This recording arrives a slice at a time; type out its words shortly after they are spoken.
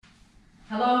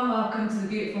Hello and welcome to the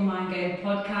Beautiful Mind Game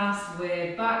podcast.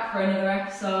 We're back for another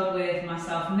episode with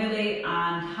myself, Millie,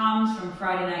 and Hams from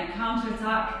Friday Night Counter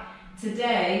Attack.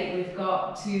 Today we've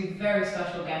got two very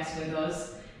special guests with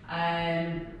us.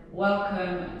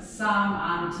 Welcome Sam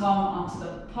and Tom onto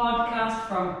the podcast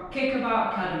from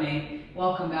Kickabout Academy.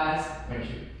 Welcome, guys. Thank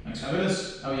you. Thanks for having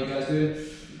us. How are you guys doing?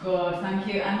 Good, thank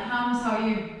you. And Hams, how are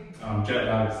you? I'm jet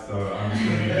lagged, so I'm just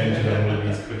going to be binging on all of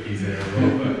these cookies here as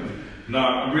well. But no,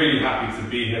 I'm really happy to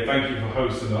be here. Thank you for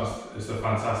hosting us. It's a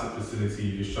fantastic facility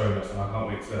you've just shown us, and I can't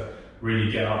wait to really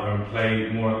get out there and play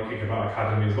more at the Kickabout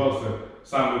Academy as well. So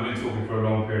Sam, we've been talking for a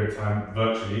long period of time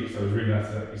virtually, so it's really nice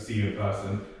to actually see you in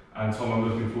person. And Tom, I'm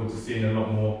looking forward to seeing a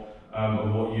lot more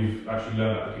of what you've actually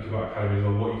learned at the Kickabout Academy,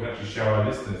 or what you can actually share our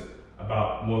listeners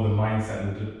about more of the mindset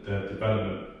and the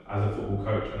development as a football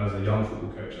coach and as a young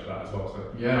football coach at that as well.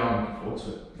 So yeah, I'm looking forward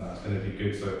to it. That's going to be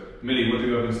good. So Millie, what do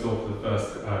we have in store for the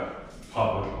first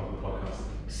part of the podcast?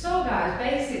 So guys,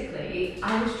 basically,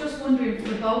 I was just wondering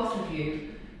for both of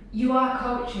you, you are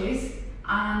coaches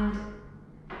and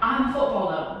I'm a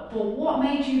footballer, but what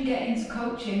made you get into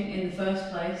coaching in the first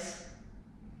place?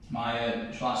 Shall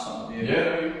I start with you?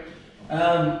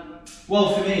 Yeah.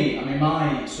 Well, for me, I mean,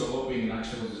 my sort of upbringing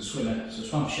actually was as a swimmer. So I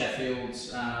swam for Sheffield,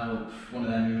 one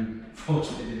of them who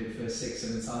fortunately did it for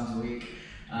 6-7 times a week.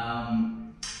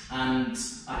 And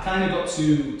I kind of got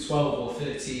to 12 or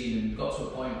 13 and got to a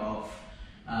point of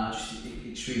just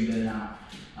extreme burnout.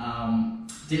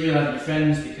 Didn't really have any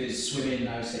friends because swimming,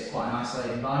 I would say, it's quite an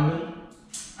isolated environment.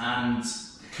 And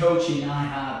coaching I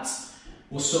had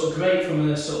was sort of great from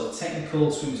a sort of technical,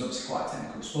 swimming's obviously quite a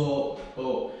technical sport,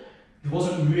 but there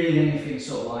wasn't really anything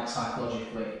sort of like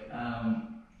psychologically,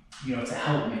 to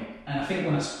help me. And I think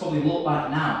when I probably look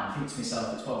back now, I think to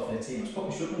myself at 12, 13, I was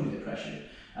probably struggling with depression.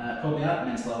 Probably had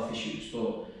mental health issues,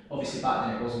 but obviously back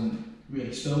then it wasn't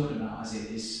really spoken about as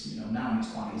it is, now, and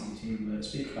it's quite easy to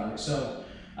speak about it. So,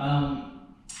 kind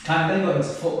of then got into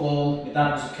football. My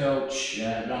dad was a coach,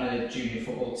 ran a junior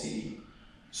football team.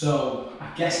 So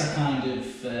I guess I kind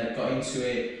of got into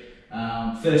it.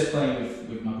 First playing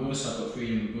with my brothers, so I've got 3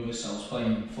 younger brothers, so I was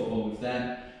playing football with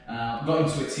them. Got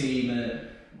into a team at,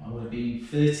 I would have been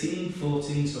 13,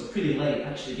 14, so pretty late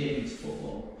actually getting into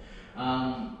football.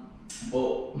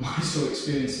 But my sort of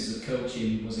experiences of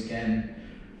coaching was again,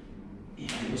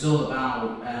 it was all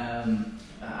about,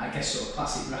 I guess sort of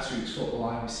classic grassroots football.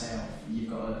 I always say, you've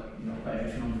got to put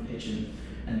everything on the pitch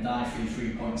and die for your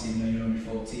 3 points even though you're only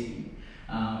 14.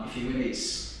 If you win,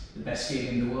 it's the best feeling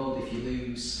in the world. If you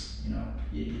lose,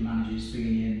 your manager's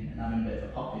bringing you in and having a bit of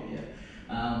a pop at you.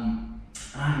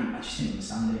 I just didn't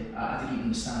understand it. I didn't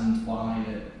understand why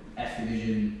F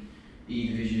division, E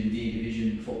division, D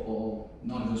division football,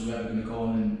 none of us were ever going to go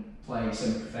on and play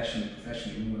semi-professionally,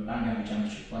 professionally. We were bang average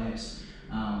amateur players.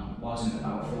 Wasn't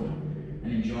about fun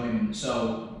and enjoyment.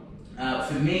 So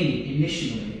for me,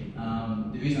 initially,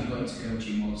 the reason I got into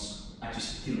coaching was I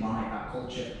just didn't like that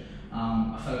culture.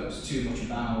 I felt it was too much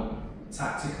about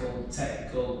tactical,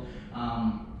 technical,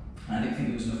 and I didn't think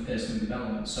there was enough personal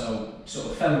development. So sort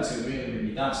of fell into it really when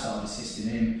my dad started assisting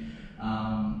him.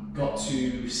 Got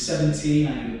to 17,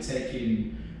 I ended up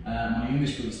taking my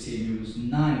youngest brother's team, who was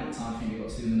 9 at the time. I think I got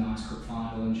to do the Nice Cup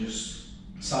final and just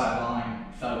sideline,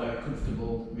 felt very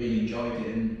comfortable, really enjoyed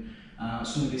it, and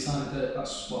suddenly decided that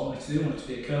that's what I wanted to do. I wanted to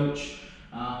be a coach,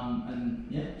 and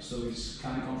yeah, so it's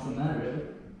kind of gone from there really.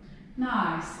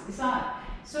 Nice.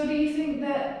 So do you think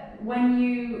that when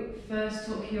you first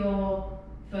took your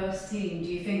first team, do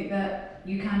you think that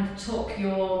you kind of took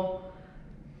your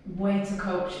way to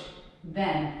coach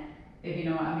then, if you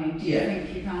know what I mean? Do you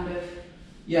think you kind of...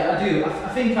 Yeah, I do. I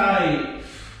think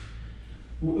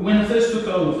when I first took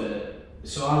over,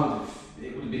 so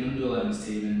it would have been under 11's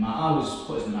team, and I was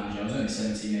put as the manager. I was only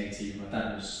 17, 18. My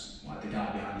dad was like the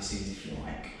guy behind the scenes, if you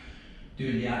like,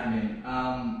 doing the admin.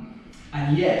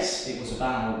 And yes, it was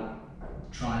about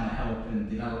trying to help and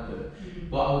develop it. Mm-hmm.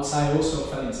 But I would say I also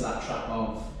fell into that trap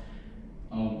of,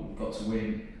 we've got to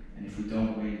win, and if we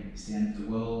don't win, it's the end of the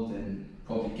world, and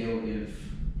probably guilty of,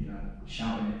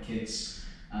 shouting at kids,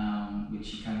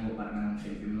 which you kind of look back now and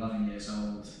think they were 11 years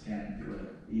old, again, they were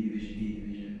E division, D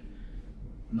division,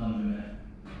 none of them are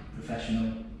professional,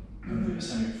 none of them are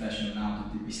semi-professional now,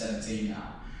 they'd be 17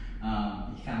 now.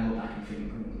 You kind of look back and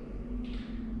think,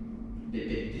 bit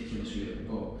ridiculous really,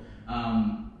 but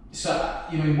so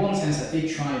in one sense I did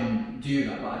try and do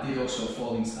that, but I did also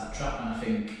fall into that trap, and I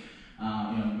think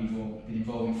we've all been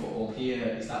involved in football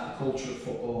here. Is that the culture of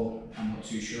football? I'm not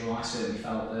too sure. I certainly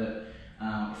felt that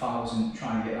if I wasn't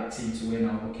trying to get that team to win,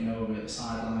 I was looking over at the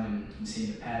sideline and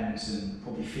seeing the parents and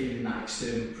probably feeling that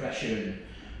external pressure,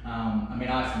 I mean,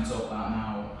 I often talk about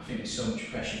now, I think there's so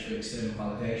much pressure for external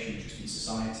validation just in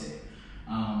society,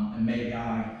 and maybe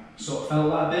I sort of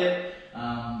felt that a bit,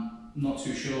 not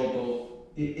too sure,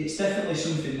 but it's definitely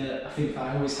something that I think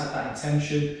I always had that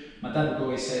intention. My dad would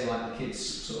always say like the kids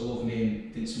sort of loved me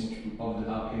and didn't so much bother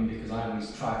about him because I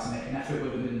always tried to make an effort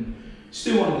with them and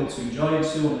still wanted them to enjoy it,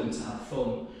 still wanted them to have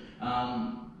fun.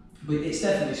 But it's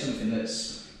definitely something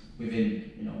that's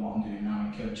within what I'm doing now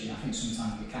in coaching. I think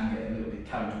sometimes we can get a little bit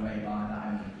carried away by that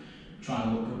and trying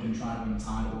to look good and trying to win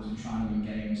titles and trying to win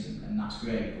games, and that's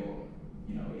great, but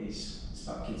it's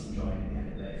about kids enjoying it at the end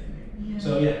of the day for me. Yeah.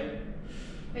 So yeah.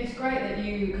 It's great that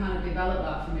you kind of developed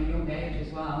that from a young age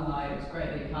as well. Like, it was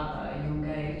great that you had that at a young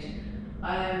age.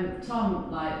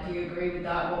 Tom, like, do you agree with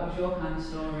that? What was your kind of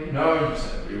story? No, I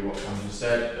just agree with what Tom just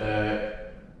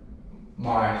said.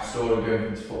 My story going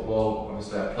into football,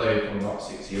 obviously I played from about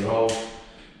 6-year-old.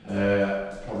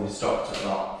 Probably stopped at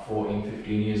about 14,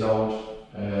 15 years old.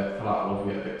 Fell out of love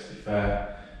with it a bit, to be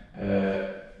fair.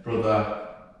 Brother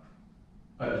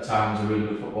at the time was a really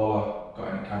good footballer. Got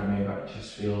an academy back at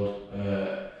Chesterfield.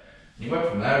 And he went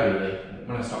from there really.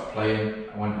 When I stopped playing,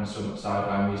 I went and stood on the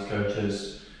sideline with these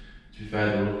coaches. To be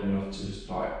fair, they were lucky enough to just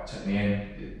like take me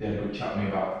in. They had a good chat with me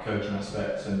about the coaching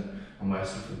aspects and where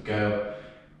stuff would go.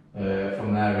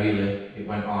 From there really, it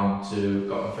went on to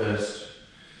got my first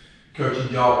coaching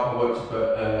job. I worked up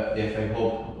at the FA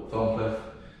Hub up at Thorncliffe.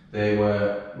 They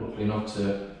were lucky enough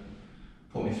to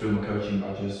put me through my coaching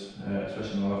badges,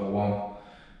 especially my level 1.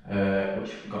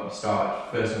 Which got me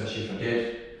started. First ever shift I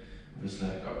did, obviously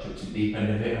I got chucked to the deep end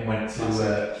of it and went to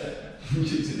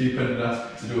the deep end and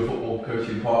asked to do a football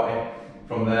coaching party.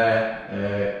 From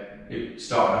there, it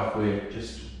started off with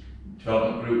just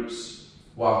development groups,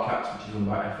 Wildcats, which is run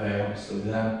by FA, obviously with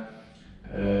them.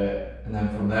 And then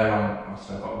from there on,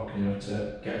 obviously I got lucky enough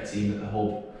to get a team at the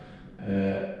Hub,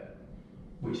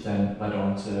 which then led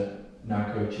on to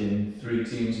now coaching 3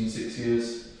 teams in 6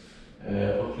 years.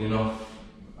 Luckily enough,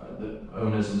 the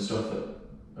owners and stuff that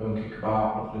own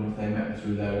Kickabout, luckily enough they met me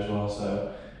through there as well.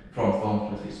 So from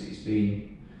Thorncliffe, it's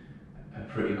been a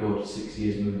pretty good 6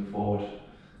 years moving forward.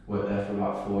 Worked there for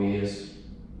about 4 years.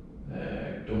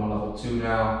 Done my level 2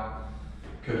 now,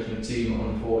 coaching a team at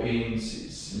under 14s.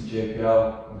 It's in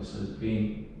JPL. Obviously there's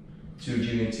been 2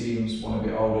 junior teams, one a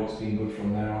bit older. It's been good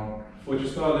from there on. For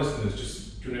just our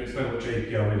listeners, do you want to explain what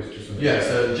JPL is?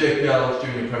 So JPL is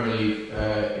Junior Premier League.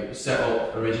 It was set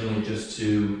up originally just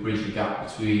to bridge the gap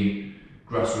between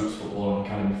grassroots football and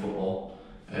academy football.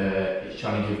 It's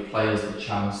trying to give players the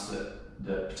chance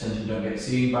that potentially don't get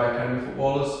seen by academy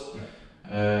footballers.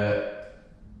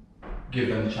 Give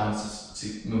them the chances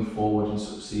to move forward and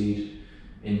succeed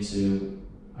into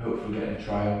hopefully getting a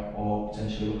trial or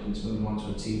potentially looking to move on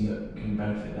to a team that can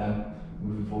benefit them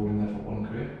moving forward in their footballing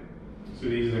career. So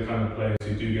these are the kind of players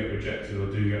who do get rejected or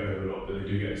do get overlooked, but they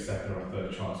do get a second or a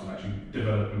third chance of actually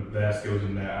developing their skills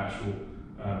and their actual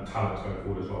talents going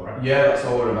forward as well, right? Yeah, that's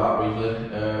all we're about really.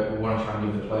 We want to try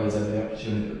and give the players every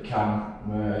opportunity that we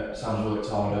can. Sam's worked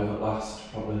hard over the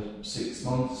last probably 6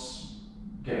 months,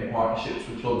 getting partnerships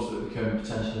with clubs that we can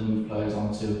potentially move players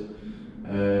onto.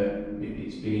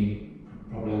 It's been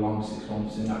probably a long 6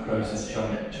 months in that process,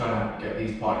 trying to get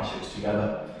these partnerships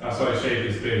together. That's why it's shaped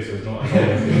his beard, so it's not as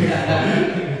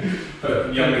old.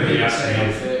 But younger than he actually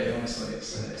is. Honestly,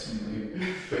 it's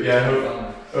unbelievable. But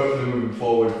yeah, hopefully moving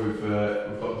forward, we've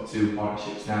got the 2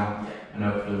 partnerships now, and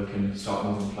hopefully we can start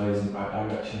moving players in the right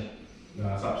direction. No,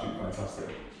 that's absolutely fantastic.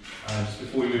 Just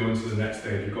before we move on to the next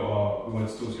stage, we wanted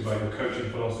to talk to you about your coaching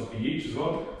philosophy each as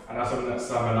well, and that's something that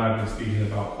Sam and I have been speaking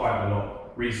about quite a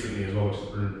lot recently as well, which has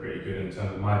been pretty good in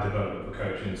terms of my development for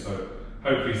coaching. So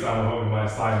hopefully Sam will help me with my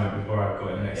assignment before I've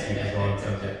got it next week as well, in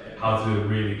terms of how to do a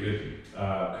really good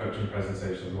coaching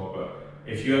presentation as well. But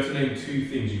if you had to name 2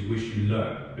 things you wish you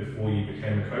learned before you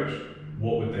became a coach,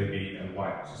 what would they be and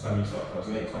why? So Sam, you start first.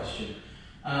 Great question.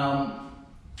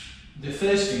 The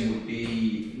first thing would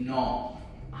be not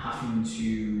having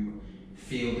to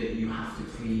feel that you have to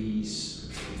please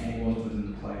anyone other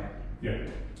than the player. Yeah.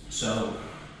 So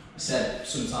I said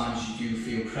sometimes you do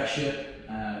feel pressure.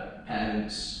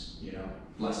 Parents,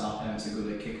 bless our parents are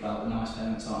good at Kickabout, the nice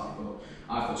parents aren't, but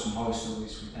I've got some horror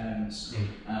stories with parents.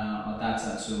 My dad's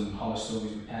had some horror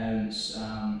stories with parents.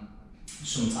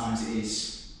 Sometimes it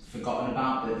is forgotten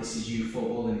about that this is youth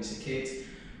football and it's a kid.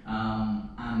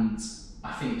 And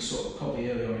I think sort of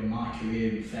probably earlier in my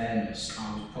career, in fairness,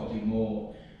 I was probably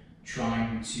more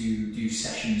trying to do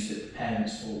sessions that the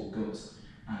parents thought were good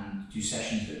and do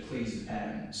sessions that pleased the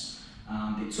parents.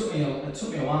 And it took me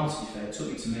a while, to be fair. It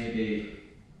took me to maybe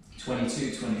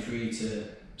 22, 23 to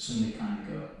suddenly kind of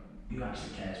go, who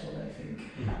actually cares what they think.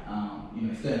 You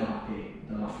know, if they're not happy,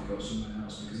 they'll have to go somewhere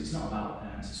else because it's not about the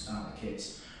parents, it's about the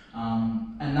kids.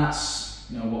 And that's,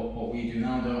 you know, what we do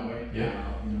now, don't we? Yeah.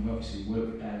 You know, we obviously work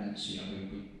with parents, you know,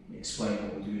 we explain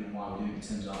what we're doing and why we're doing it in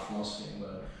terms of our philosophy, and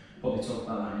we'll probably talk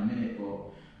about that in a minute, but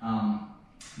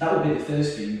that would be the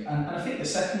first thing. And I think the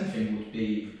second thing would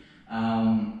be,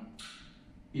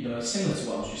 you know, similar to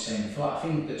what I was just saying before, I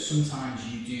think that sometimes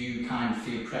you do kind of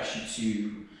feel pressure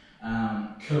to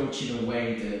coach in a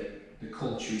way that the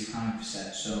culture is kind of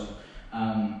set. So,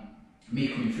 me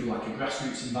coming through like a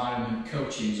grassroots environment,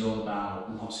 coaching is all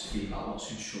about lots of feedback,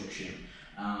 lots of instruction.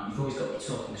 You've always got to be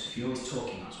talking, because if you're always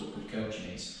talking, that's what good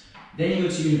coaching is. Then you go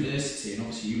to university, and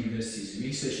obviously university is a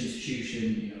research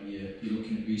institution, you know, you're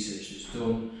looking at research that's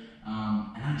done,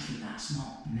 and actually that's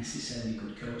not necessarily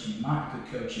good coaching. It might be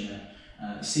good coaching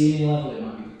at the senior level, it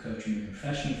might be good coaching in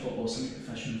professional football,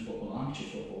 semi-professional football, amateur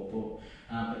football,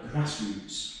 but at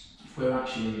grassroots, if we're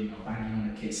actually, you know, banging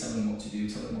on the kids, telling them what to do,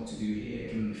 telling them what to do here,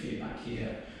 giving them the feedback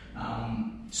here,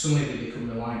 suddenly they become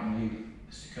reliant on you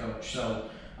as the coach. So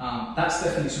that's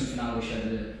definitely something I wish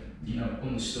I'd you know,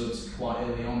 understood quite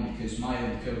early on, because my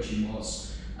early coaching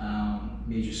was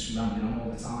me just rambling on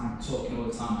all the time, talking all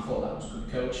the time. I thought that was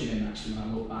good coaching, and actually when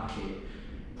I look back, it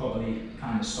probably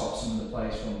kind of stopped some of the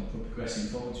players from progressing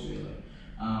forwards really.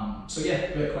 So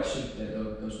yeah, great question.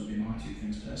 Those would be my two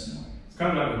things personally. It's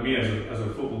kind of like with me as a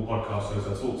football podcast host,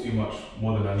 I talk too much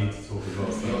more than I need to talk as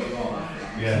well. So.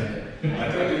 Yeah.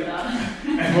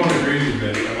 Everyone agrees with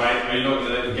it. Are you not going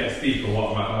to let me get steep or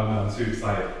what? I'm too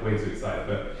excited, way too excited.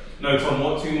 But no, Tom,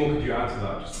 what two more could you add to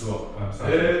that? Just to what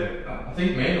I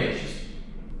think mainly it's just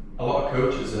a lot of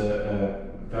coaches are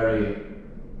very.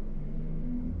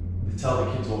 They tell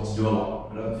the kids what to do a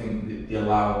lot. I don't think they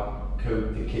allow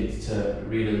the kids to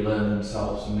really learn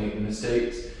themselves and make the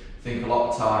mistakes. I think a lot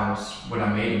of times when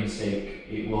I made a mistake,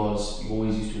 it was you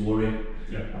always used to worry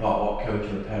about what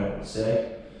coach or parent would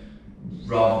say,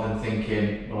 rather than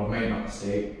thinking, well, I've made that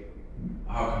mistake,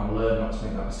 how can I learn not to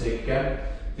make that mistake again?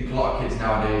 I think a lot of kids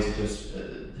nowadays are just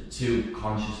they're too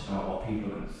conscious about what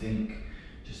people are going to think.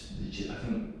 I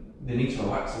think they need to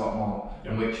relax a lot more,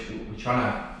 in which we're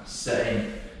trying to set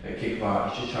in at Kickbar.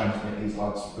 It's just trying to make these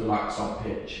lads relax on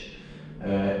pitch,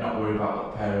 not worry about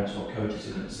what parents or coaches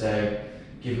are going to say,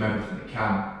 give them everything they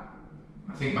can.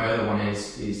 I think my other one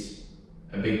is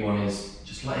a big one is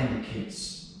just letting the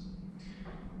kids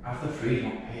have the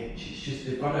freedom on pitch. It's just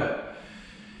they've got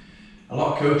a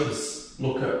lot of coaches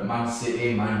look at Man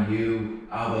City, Man U,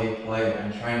 how they play,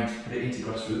 and trying to put it into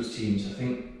grassroots teams. I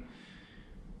think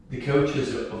the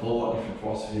coaches have all got different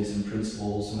philosophies and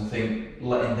principles, and I think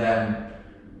letting them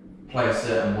play a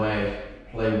certain way,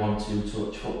 play 1-2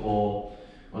 touch football.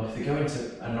 Well, if they go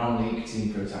into a non-league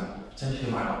team, for example,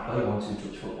 potentially might not play 1-2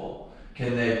 touch football.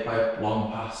 Can they play a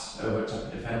long pass over top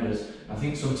of defenders? I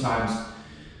think sometimes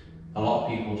a lot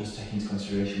of people just take into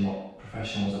consideration what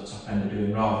professionals at top end are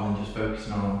doing, rather than just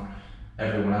focusing on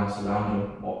everyone else around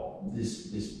them.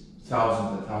 There's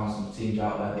thousands and thousands of teams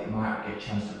out there that you might get a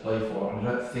chance to play for, and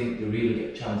I don't think they really get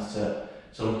a chance to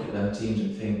look at them teams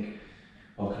and think,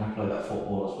 well, can I play that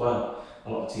football as well? A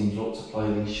lot of teams look to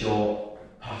play these short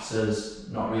passes,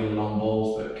 not really long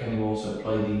balls, but can you also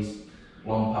play these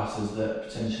long passes that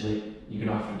potentially you're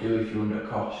going to have to do if you're under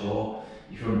cosh or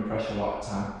if you're under pressure a lot of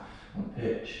time on the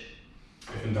pitch.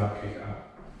 If in doubt, kick it out.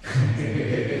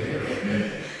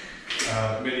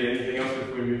 Millie, anything else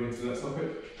before we move on to the next topic?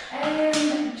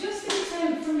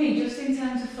 Just in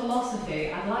terms of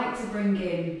philosophy, I'd like to bring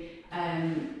in,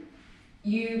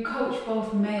 you coach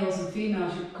both males and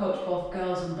females, you coach both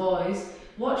girls and boys.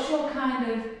 What's your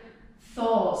kind of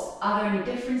thoughts? Are there any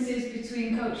differences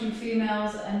between coaching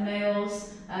females and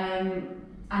males?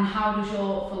 And how does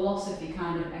your philosophy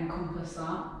kind of encompass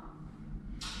that?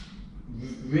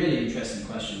 Really interesting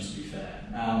question, to be fair.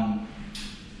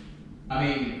 I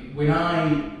mean, when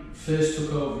I first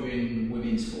took over in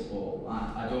women's football,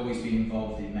 I'd always been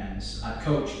involved in men's. I'd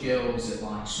coached girls at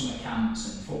like summer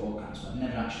camps and football camps, but I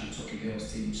never actually took a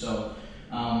girls team. So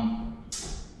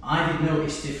I did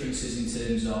notice differences in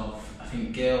terms of, I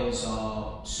think girls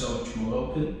are so much more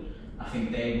open. I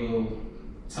think they will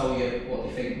tell you what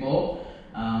they think more.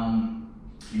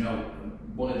 You know,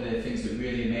 one of the things that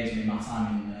really amazed me in my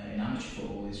time in amateur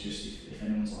football is just if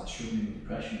anyone's like struggling with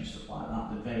depression and stuff like that,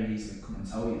 they very easily come and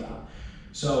tell you that.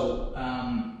 So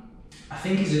I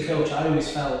think as a coach, I always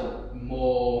felt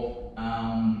more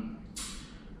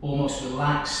almost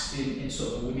relaxed in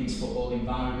sort of a women's football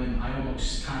environment. I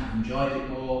almost kind of enjoyed it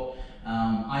more.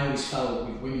 I always felt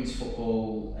with women's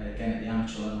football, again at the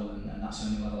amateur level, and that's the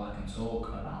only level I can talk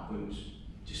about, but it was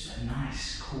just a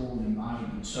nice, cool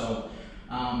environment. So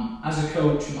As a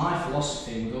coach, my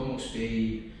philosophy would almost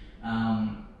be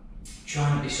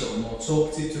trying to be sort of more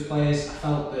talkative to players. I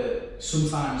felt that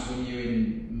sometimes when you're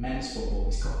in men's football,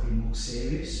 it's got to be more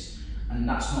serious, and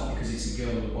that's not because it's a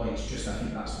girl or a boy. It's just I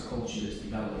think that's the culture that's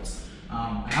developed,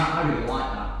 and I really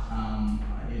like that.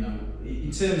 You know,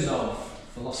 in terms of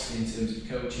philosophy, in terms of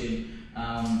coaching,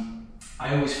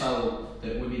 I always felt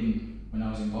that women, when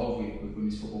I was involved with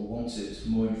women's football, wanted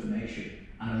more information,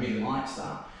 and I really liked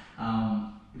that.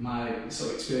 My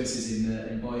sort of experiences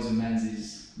in boys and men's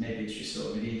is maybe it's just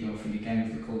sort of an ego thing again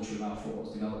with the culture of how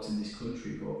football's developed in this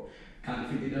country, but kind of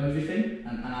think they know everything,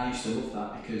 and I used to love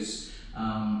that because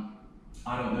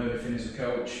I don't know everything as a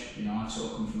coach. You know, I've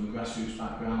sort of come from a grassroots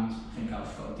background. I think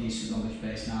I've got a decent knowledge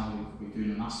base now with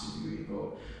doing a master's degree,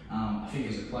 but I think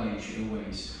as a player you should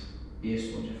always be a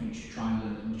sponge. I think you should try and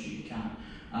learn as much as you can.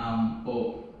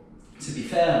 But to be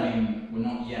fair, I mean, we're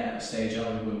not yet at a stage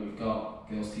where we've got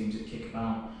girls teams that kick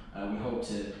about. We hope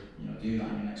to do that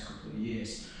in the next couple of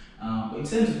years. But in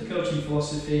terms of the coaching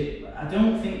philosophy, I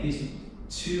don't think there's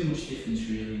too much difference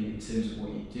really in terms of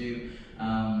what you do.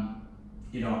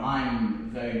 I'm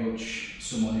very much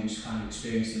someone who's kind of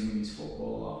experienced in women's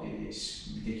football a lot.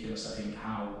 It's ridiculous, I think,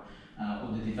 how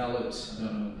underdeveloped. I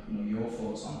don't know your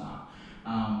thoughts on that.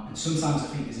 And sometimes I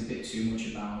think there's a bit too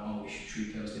much about, we should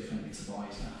treat girls differently to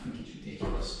boys, and I think it's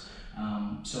ridiculous.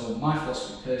 So my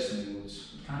philosophy personally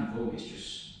was kind of always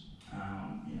just,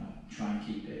 try and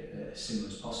keep it as similar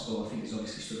as possible. I think there's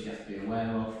obviously stuff you have to be aware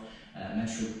of.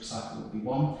 Menstrual cycle would be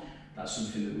one. That's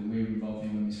something that when we were involved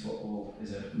in women's football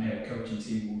as a male coaching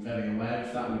team, we were very aware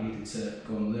of that. We needed to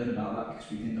go and learn about that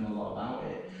because we didn't know a lot about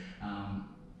it.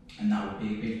 And that would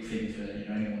be a big thing for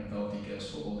anyone involved in girls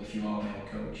football. If you are a male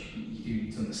coach, you do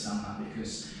need to understand that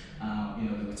because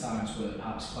there were times where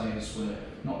perhaps players were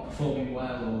not performing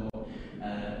well or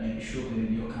maybe struggling,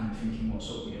 and you're kind of thinking what's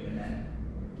up with you, and then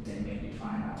maybe you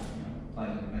find out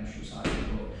players on the menstrual cycle.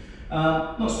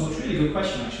 But not so much. Really good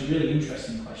question, actually. Really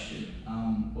interesting question.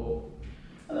 But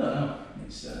I don't know.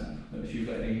 It's maybe if you've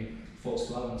got any thoughts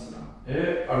to add on to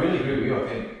that. I really agree with you. I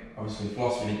think obviously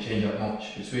philosophy didn't change that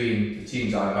much between the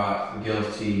teams I've had. The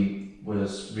girls team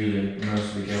was really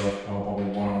mostly girls, probably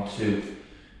one or two.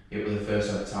 It was the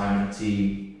first ever time in the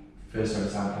team, first ever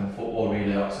time playing football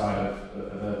really outside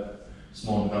of a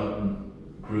small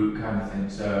development group kind of thing.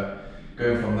 So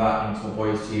going from that into a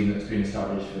boys team that's been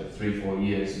established for 3-4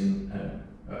 years and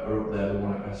are up there with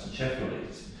one of the best in Sheffield,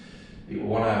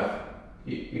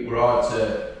 it were hard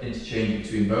to interchange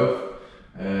between both.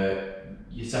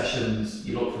 Your sessions,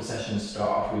 you look for sessions to start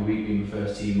off with, we being the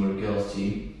first team or a girls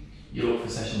team, you look for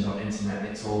sessions on internet and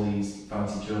it's all these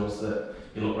fancy drills that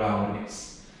you look around and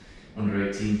it's under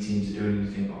 18 teams are doing, and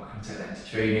you think, I can take that into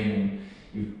training,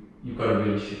 and you've got to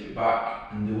really ship it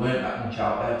back, and there weren't that much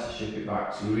out there to ship it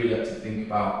back, so you really had to think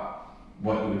about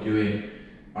what you were doing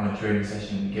on a training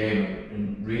session in the game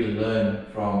and really learn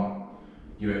from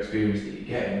your experience that you're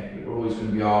getting. It was always going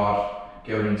to be hard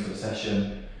going into a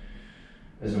session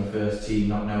as my first team,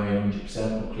 not knowing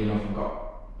 100%. Luckily enough, I've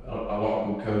got a lot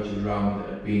of good coaches around me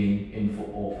that have been in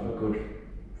football for a good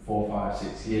 4, 5,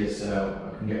 6 years,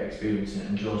 so I can get experience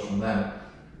and judge from them.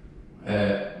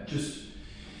 Just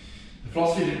the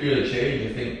philosophy didn't really change.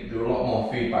 I think there were a lot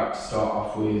more feedback to start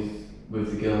off with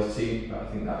the girls team, but I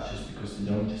think that's just because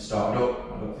they'd only just started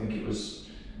up. I don't think it was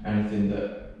anything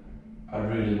that I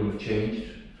really would have changed,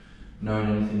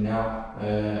 knowing anything now.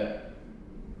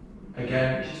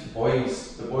 Again, it's just the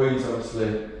boys. The boys,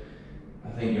 obviously, I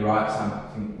think you're right, Sam.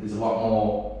 I think there's a lot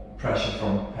more pressure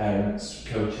from parents,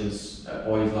 coaches at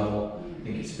boys level. I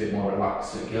think it's a bit more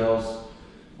relaxed at girls.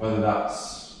 Whether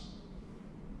that's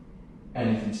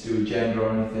anything to do with gender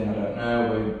or anything, I don't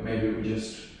know. Maybe it would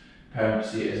just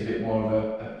parents see it as a bit more of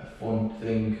a fun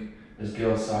thing as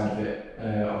girls' side of it.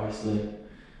 Obviously,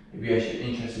 it'd be actually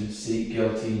interesting to see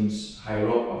girl teams higher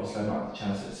up. Obviously, I might have the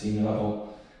chance at senior level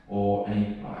or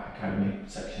any academy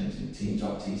sections in teams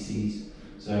or TCs.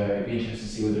 So it'd be interesting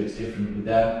to see whether it's different with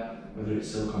them, whether it's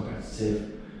still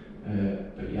competitive.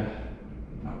 But yeah,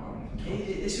 not quite.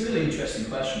 It's a really interesting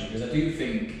question because I do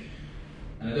think,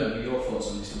 and I don't know your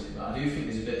thoughts on this, but I do think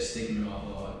there's a bit of stigma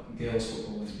of girls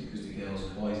football is because the girls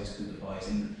and boys is because the boys.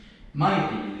 And my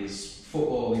opinion is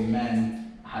football in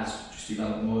men has just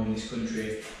developed more in this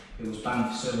country. It was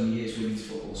banned for so many years, women's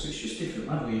football, so it's just different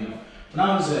level, When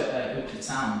I was at Upper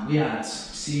Town, we had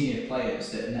senior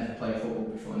players that had never played football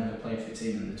before, never played for a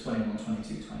team under 21,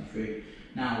 22, 23.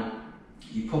 Now,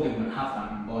 you probably wouldn't have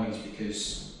that in boys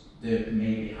because they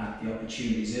maybe had the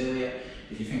opportunities earlier.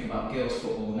 If you think about girls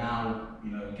football now,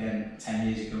 again, 10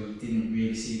 years ago, you didn't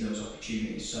really see those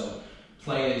opportunities. So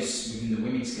players within the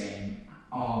women's game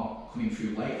are coming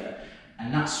through later.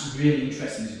 And that's really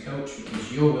interesting as a coach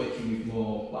because you're working with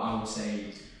more, what I would say,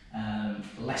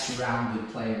 less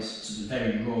rounded players, so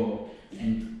they're very raw,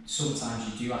 and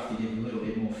sometimes you do have to give a little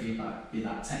bit more feedback, be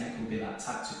that technical, be that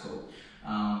tactical.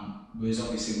 Whereas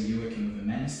obviously when you're working with a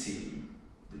men's team,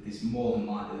 there's more than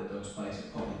likely that those players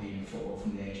have probably been in football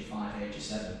from the age of 5, age of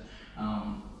 7.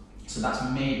 So that's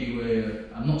maybe where,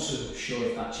 I'm not so sure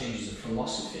if that changes the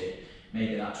philosophy,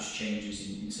 maybe that just changes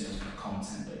in terms of the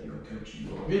content that you're coaching.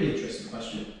 But really interesting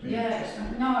question. Really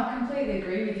interesting. No, I completely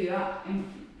agree with you.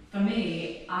 For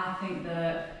me, I think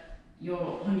that you're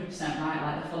 100% right,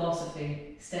 like the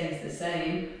philosophy stays the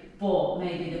same, but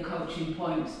maybe the coaching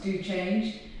points do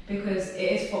change because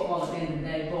it is football at the end of the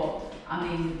day, but I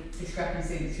mean, the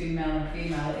discrepancy between male and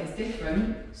female is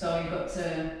different, so you've got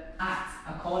to act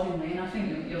accordingly, and I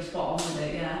think you're spot on with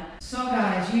it, yeah. So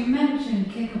guys, you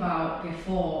mentioned Kickabout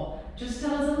before. Just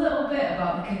tell us a little bit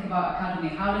about the Kickabout Academy.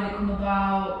 How did it come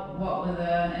about? What were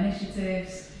the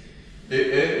initiatives?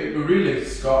 It was really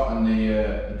Scott and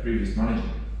the previous manager.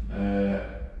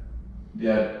 They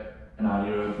had an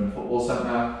idea of opening a football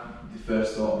centre. They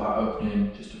first thought about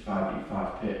opening just a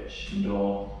 5v5 pitch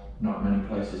indoor. Not many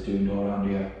places do indoor around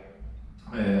here.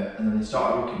 And then they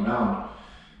started looking around.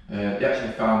 They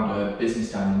actually found a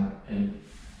business down in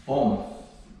Bournemouth,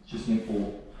 just near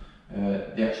Poole.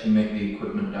 They actually make the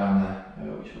equipment down there,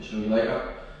 which I'll show you later.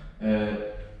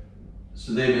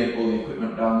 So they make all the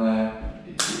equipment down there.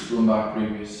 It's run by a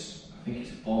previous, I think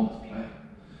he's a Bournemouth player,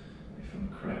 if I'm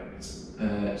correct.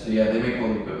 So yeah, they make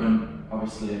all the equipment.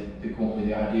 Obviously, they come up with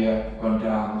the idea, they've gone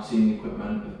down, they've seen the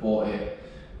equipment, they've bought it,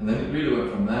 and then it really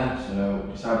went from there. So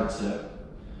we decided to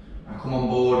come on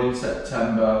board in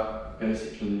September.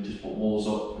 Basically, just put walls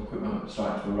up, equipment was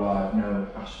starting to arrive, no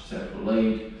central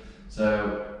lead.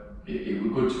 So it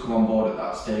was good to come on board at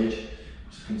that stage,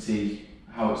 so you can see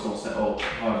how it's all set up,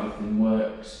 how everything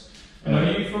works. And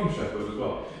are you from Sheffield as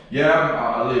well? Yeah,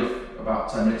 I live about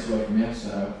 10 minutes away from here,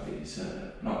 so it's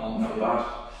not bad.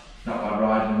 Not bad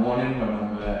ride in the morning when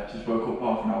I'm just woke up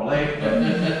half an hour late. But,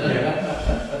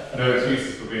 yeah. No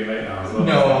excuses for being late now as well.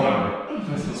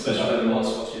 No, Especially the ones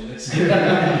watching this. So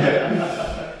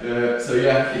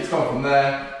yeah, it's gone from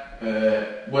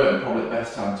there. Weren't probably the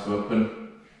best time to open.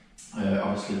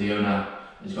 Obviously the owner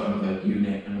has got another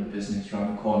unit, another business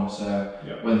around the corner, so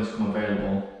when it's come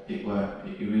available, it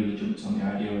really jumped on the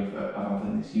idea of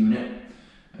having this unit.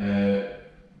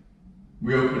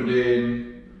 We opened in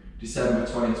December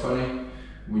 2020.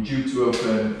 We're due to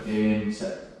open in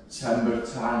September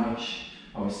time-ish.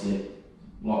 Obviously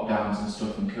lockdowns and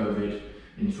stuff and COVID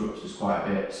interrupts us quite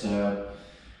a bit, so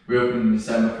we opened in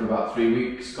December for about 3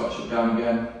 weeks, got shut down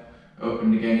again,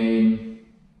 opened again in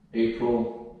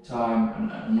April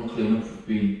time, and luckily enough we've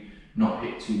been not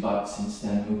hit too bad since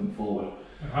then moving forward.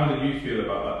 And how did you feel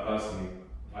about that personally,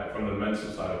 like from the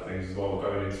mental side of things as well,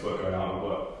 going into work, going out of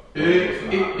work?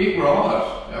 It was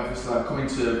hard. Obviously, I'm coming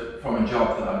from a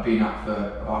job that I've been at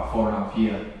for about 4.5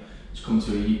 years to come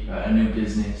to a new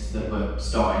business that we're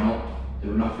starting up. There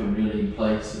was nothing really in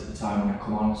place at the time when I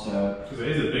come on, so... Because it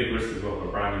is a big risk as well for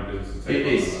a brand new business to take.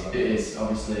 It is.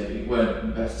 Obviously, it weren't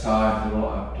the best time. There were a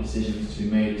lot of decisions to be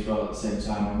made as well at the same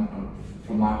time.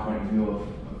 From my point of view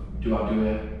of do I do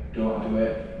it, don't I do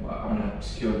it? I'm in a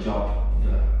secure job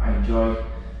that I enjoy.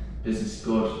 Business is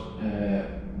good,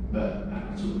 but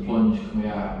I took the plunge coming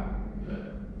out.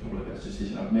 Probably the best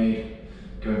decision I've made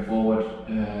going forward.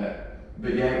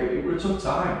 But yeah, it was a tough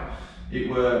time. It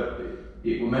were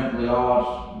mentally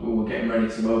hard. We were getting ready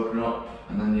to open up,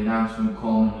 and then the announcement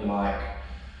come, and you're like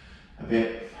a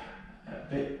bit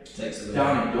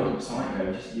down in dumps, aren't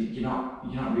you? Just you're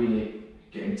not really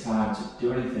getting time to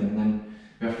do anything, and then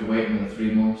we have to wait another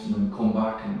 3 months, and then we come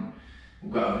back, and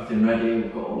we've got everything ready.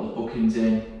 We've got all the bookings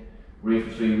in. We're here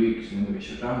for 3 weeks, and then we get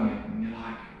shut down again. And you're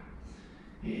like,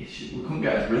 we couldn't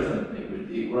get a rhythm.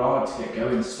 It was hard to get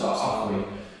going to start off with.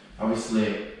 Obviously,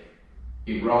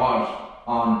 it was hard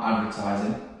on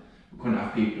advertising. We couldn't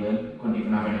have people in, we couldn't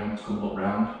even have anyone to come look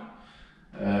round.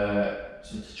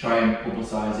 So to try and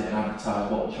publicise it and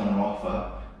advertise what we're trying to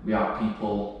offer without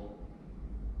people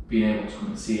being able to come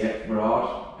and see it were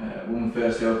hard. When we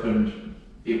first opened,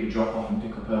 it would drop off and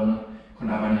pick up only.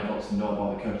 Couldn't have any adults indoor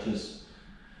by the coaches.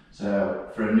 So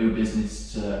for a new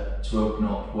business to open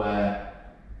up where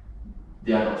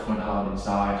the adults weren't allowed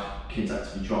inside, kids had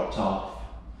to be dropped off.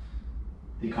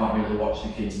 They can't really watch the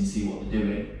kids and see what they're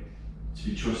doing. To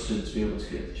be trusted, to be able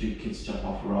to get the kids to drop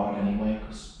off around anyway,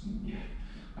 because yeah,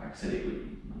 like I said,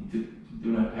 there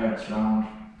were no parents around.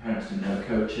 Parents didn't know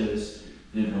coaches,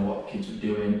 they didn't know what the kids were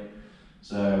doing.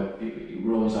 So it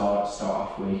was always hard to start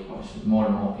off with. Obviously, the more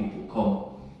and more people come,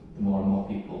 the more and more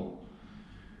people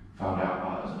found out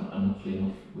about us, and luckily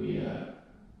enough we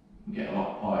get a lot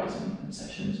of parties and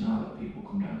sessions now that people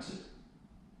come down to.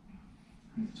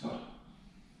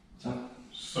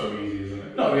 So easy, isn't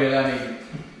it? Not really. I mean,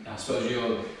 I suppose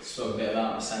you spoke a bit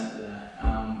about the centre there.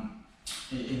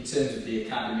 In terms of the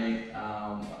academy,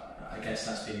 I guess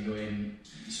that's been going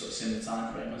sort of similar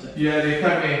time frame, was it? Yeah, the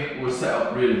academy was set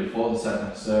up really before the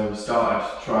centre, so we started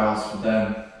trials for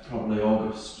them probably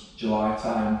August, July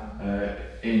time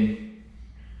in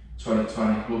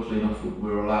 2020. Luckily enough, we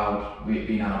were allowed, we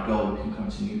being outdoor, we can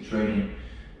continue training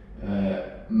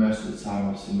most of the time.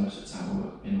 Obviously, most of the time we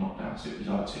were in lockdown, so it was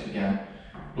hard to get again.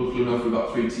 Luckily enough, we've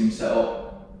got 3 teams set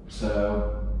up,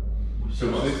 so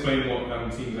just explain what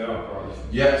teams they are for us.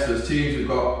 Yeah, so there's teams we've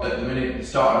got at the minute. We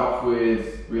started off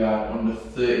with, we had under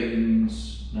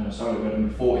 13s, we had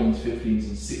under 14s, 15s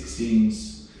and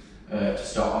 16s to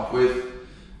start off with.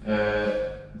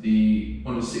 The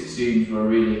under 16s were a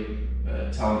really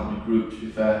talented group, to be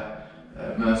fair.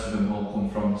 Most of them all come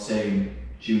from the same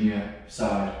junior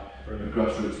side, Brilliant.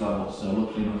 grassroots level, so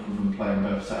luckily enough we've been playing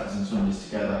both Saturdays and Sundays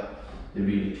together. They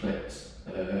really clicked.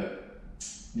 The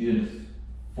under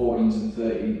 14s and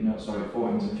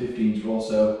 14s and 15s were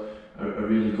also a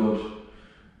really good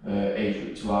age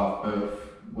group to have.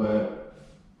 Both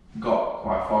got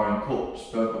quite far in cups,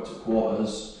 both got to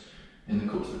quarters in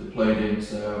the cups that they played in,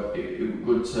 so it was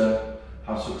good to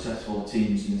have successful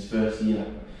teams in this first year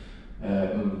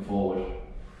moving forward.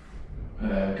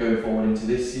 Going forward into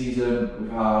this season,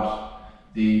 we've had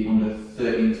the under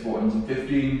 13s, 14s and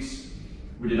 15s.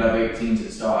 We did have 18s at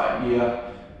the start of the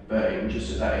year, but it was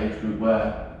just at that age group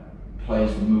where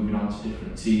players were moving on to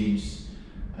different teams.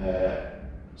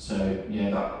 So yeah,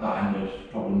 that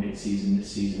ended probably mid-season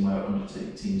this season, where under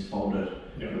 18s folded.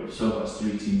 Yeah. But we've still got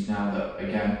 3 teams now that,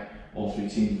 again, all 3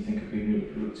 teams I think have been really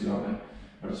productive, haven't they?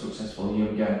 Had a successful year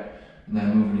again. And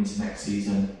then moving into next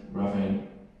season, we're having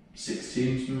 6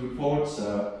 teams moving forward,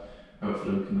 so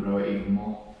hopefully we can grow it even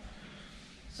more.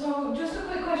 So just a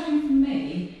quick question from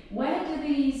me, where do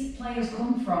these players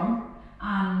come from,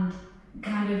 and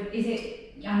kind of, is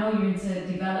it, I know you're into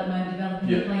developing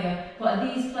the player, but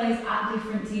are these players at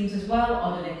different teams as well,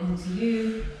 or do they come to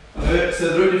you? So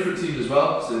they're at different teams as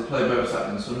well, so they play both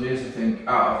Saturdays and Sundays. I think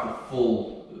out of the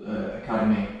full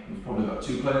academy, we've probably got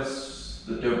 2 players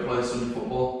that don't play Sunday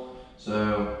football,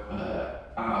 so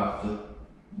out of the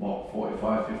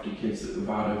 45, 50 kids that we've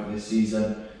had over this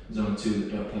season, there's only 2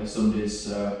 that don't play Sundays,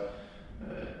 so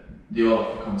they all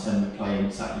have to contend with playing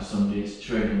Saturday, Sundays,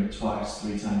 training twice,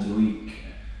 3 times a week.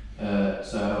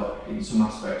 So in some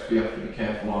aspects we have to be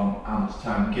careful on how much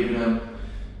time we're giving them.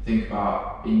 Think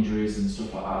about injuries and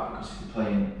stuff like that, because if you're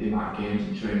playing the amount of games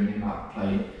and training the amount of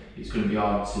playing, it's going to be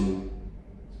hard to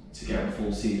get a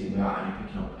full season without any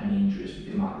picking up any injuries with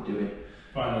the amount they're doing.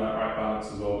 Finding that right balance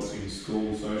as well between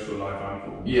school, social life and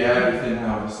football. Yeah, everything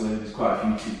now, obviously. There's quite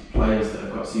a few players that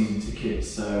have got season tickets,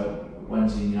 so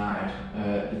Wednesday United.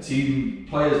 The team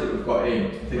players that we've got in, I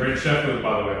think. We're in Sheffield,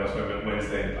 by the way, that's where we're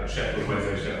Wednesday, Sheffield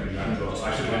United. I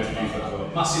should have introduced that as well.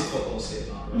 Massive football city,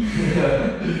 man.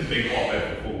 Big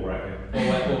hotbed for football right here.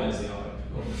 Or Wednesday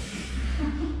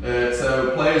night.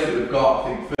 So players that we've got,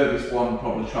 I think furthest one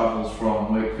probably travels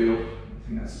from Wakefield. I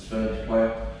think that's his furthest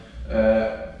player.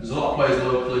 There's a lot of players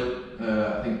locally.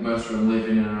 I think most of them live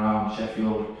in and around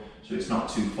Sheffield, so it's not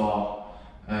too far.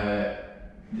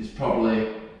 There's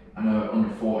probably, I know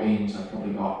under 14s, I've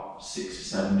probably got 6 or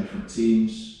 7 different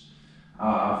teams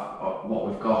out of what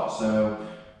we've got. So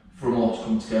for them all to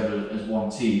come together as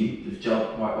one team, they've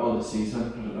gelled quite well this season. I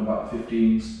don't know about the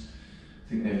 15s. I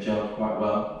think they've gelled quite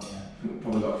well. Yeah. I think we've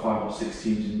probably got 5 or 6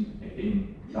 teams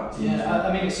in that team. Yeah, I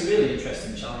mean, it's a really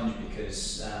interesting challenge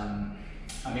because,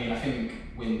 I think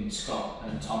when Scott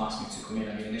and Tom asked me to come in,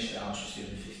 initially I was just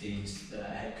doing the 15s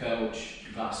head coach.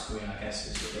 You've asked to come in, I guess,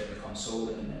 as a bit of a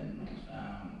consultant, and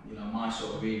my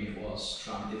sort of remit was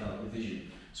trying to develop the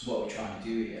vision. So what we're trying to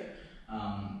do here.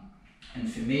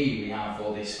 And for me, we have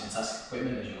all this fantastic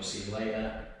equipment, as you'll see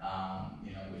later.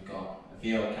 We've got a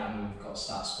VO camera, we've got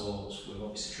Stat Sports, we're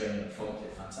obviously training at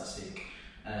Falkland, fantastic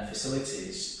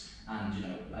facilities. And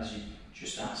as you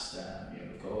just asked,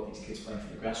 we've got all these kids playing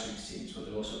for the grassroots teams, but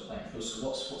they're also playing for us. So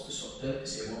what's the sort of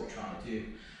purpose here? What we're trying to do?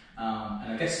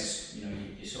 And I guess as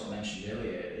you sort of mentioned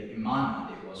earlier, in my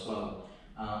mind it was, well,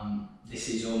 this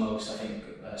is almost, I think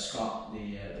Scott,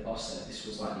 the boss said, this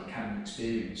was like the academy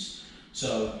experience.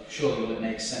 So surely it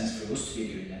makes sense for us to be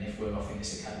doing it, and if we're offering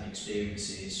this academy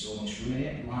experience, it's almost running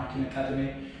it like an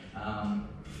academy.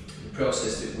 The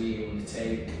process that we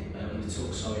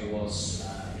undertook was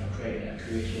creating a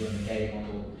curriculum, a game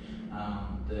model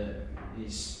that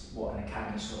is what an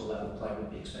academy sort of level player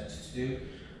would be expected to do.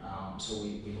 So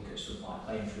we look at stuff like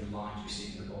playing through lines,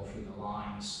 receiving the ball through the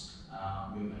lines,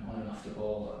 movement on and off the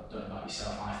ball. I don't know about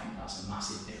yourself, I think that's a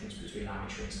massive difference between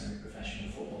amateur and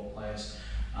semi-professional football players.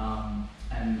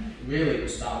 And really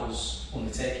that was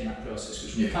undertaking that process,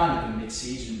 which we're kind of in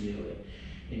mid-season really,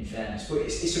 in fairness. But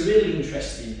it's a really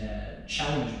interesting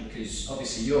challenge, because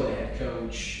obviously you're the head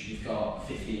coach, you've got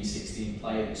 15, 16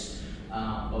 players,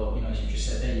 but you know, as you just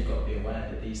said there, you've got to be aware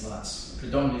that these lads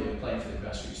predominantly are playing for the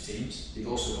grassroots teams. They've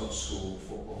also got school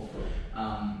football.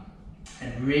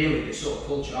 And really the sort of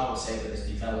culture I would say that has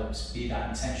developed, be that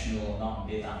intentional or not,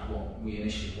 be that what we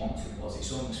initially wanted, was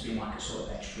it's almost been like a sort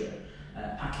of extra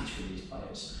package for these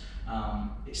players.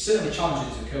 It's certainly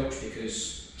challenging as a coach,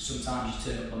 because sometimes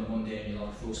you turn up on a Monday and you're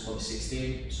like a full squad of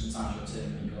 16, sometimes you'll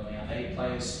turn up and you only have 8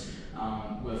 players.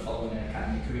 We're following an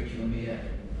academy curriculum here,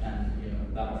 and you know,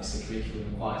 that obviously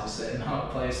curriculum requires a certain amount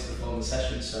of players to perform the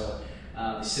session, so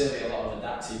there's certainly a lot of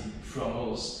adapting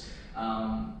from us.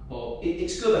 But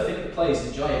it's good. I think the players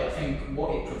enjoy it. I think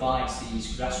what it provides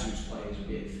these grassroots players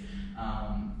with,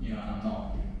 you know, and I'm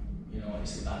not, you know,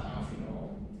 obviously bad mouthing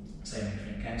or saying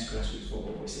anything against grassroots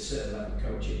football, but it's a certain level of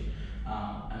coaching,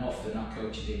 and often that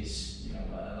coaching is, you know,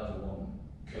 a level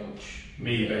 1 coach.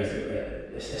 Me, basically.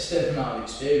 A certain amount of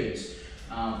experience.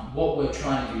 What we're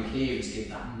trying to do here is give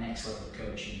that next level of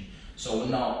coaching. So we're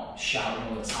not shouting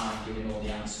all the time, giving all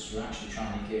the answers. We're actually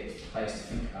trying to get players to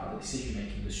think about the decision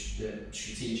making, the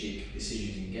strategic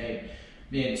decisions in game.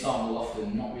 Me and Tom will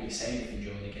often not really say anything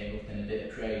during the game, other than a bit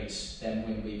of praise. Then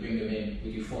when we bring them in,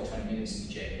 we do 4-20 minutes in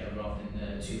the JPL rather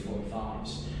than the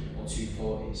 2:45s or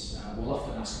 2:40s. We'll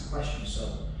often ask them questions.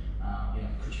 So, you know,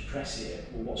 could you press here?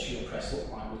 Well, what's your press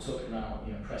look like? We're talking about,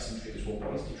 you know, pressing triggers. Well,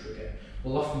 what is the trigger?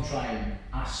 We'll often try and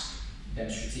ask them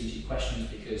strategic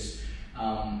questions, because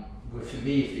for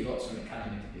me, if they got to an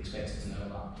academy, they'd be expected to know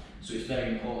that. So it's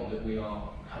very important that we are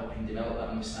helping develop that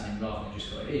understanding, rather than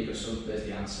just go, here you go, so there's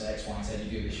the answer, X, Y, and Z,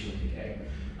 you do this, you win the game.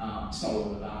 It's not what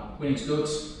we're about. Winning's good.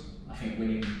 I think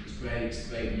winning is great. It's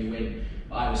great when you win,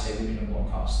 but I would say winning at what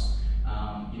cost.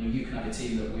 You know, you can have a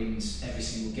team that wins every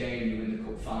single game, you win the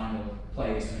cup final,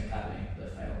 players to an academy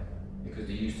that fail, because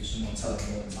they're used to someone telling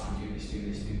them all the time, do this, do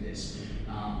this, do this.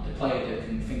 The player that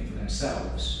can think for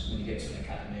themselves when you get to an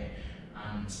academy,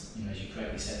 and you know, as you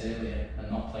correctly said earlier,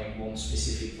 and not playing one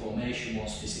specific formation, one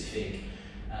specific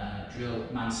drill.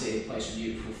 Man City plays some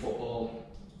beautiful football.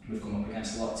 We've come up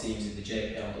against a lot of teams in the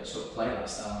JPL that sort of play that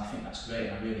style, and I think that's great,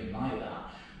 and I really admire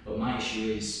that. But my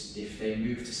issue is, if they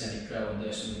move to semi-pro and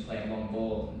there's somebody playing long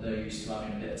ball, and they're used to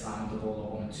having a bit of time on the ball,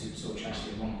 or 1 or 2 touch,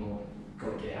 actually long ball,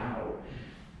 got to get out,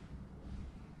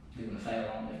 they're going to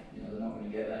fail, aren't they? You know, they're not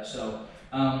going to get there. So,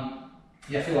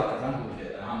 yeah, I feel like I've rambled a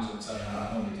bit, and Hamza will tell you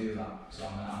I normally do that, so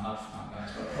I'm bad for that, guys,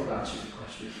 but I'll probably answer your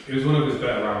question. It was one of his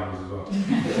better rambles as well.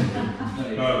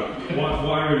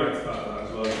 What I really liked about that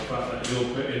as well is the fact that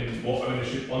you're putting more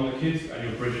ownership on the kids, and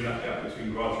you're bridging that gap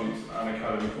between grassroots and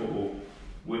academy football,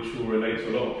 which will relate to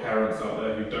a lot of parents out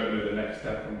there who don't know the next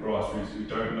step from grassroots, who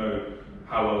don't know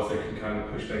how else they can kind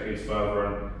of push their kids further.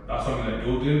 And that's something that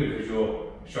you're doing, because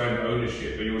you're showing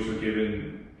ownership, but you're also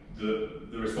giving the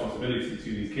responsibility to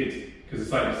these kids. Because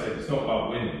it's like you said, it's not about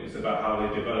winning, it's about how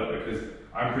they develop. Because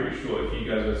I'm pretty sure if you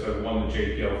guys were to have won the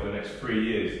JPL for the next 3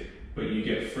 years, but you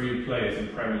get 3 players in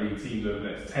Premier League teams over the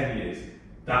next 10 years,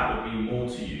 that would mean more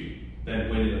to you than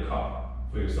winning a cup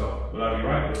for yourself. Would I be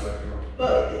right or would I be wrong?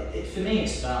 Well, for me,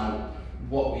 it's about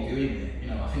what we're doing here. You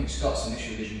know, I think Scott's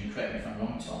initial vision, and correct me if I'm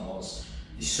wrong, Tom, was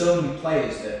there's so many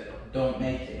players that don't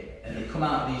make it, and they come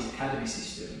out of these academy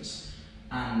systems,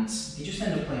 and they just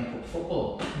end up playing cup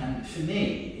football. And for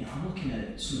me, you know, I'm looking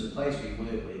at some of the players we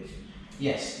work with.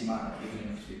 Yes, they might not be good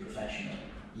enough to be professional.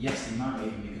 Yes, they might not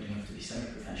even be good enough to be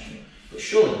semi-professional. But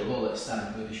surely they're all at a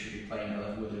standard where they should be playing at a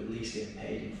level where they're at least getting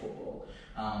paid in football.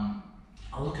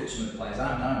 I look at some of the players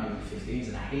I'm now in the 15s,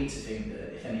 and I hate to think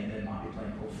that if any of them might be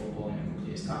playing cup football in a couple of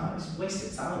years' time. It's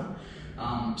wasted talent.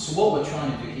 So what we're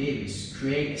trying to do here is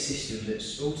create a system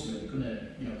that's ultimately going to,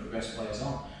 you know, progress players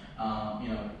on. You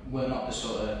know, we're not the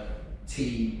sort of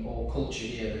team or culture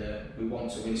here that we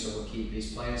want to win, so we'll keep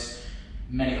these players.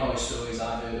 Many horror stories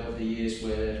I've heard over the years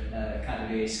where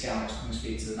academy scouts come and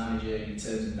speak to the manager and he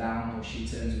turns them down, or she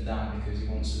turns them down because he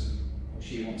wants them, or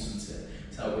she wants them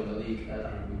to help win the league.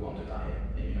 That would be wanted about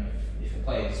it. You know, if a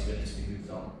player is ready to be moved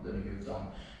on, then be moved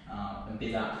on. And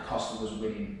be that the cost of us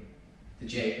winning the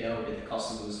JPL, be the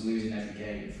cost of us losing every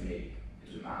game, for me, it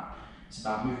doesn't matter. It's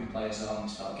about moving players on,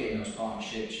 it's about getting those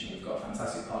partnerships. You know, we've got a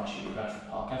fantastic partnership with Bradford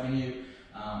Park Avenue.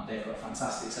 They've got a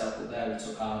fantastic setup up there. We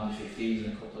took our under 15s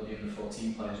and a couple of the under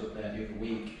 14 players up there the other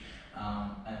week.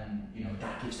 And you know,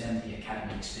 that gives them the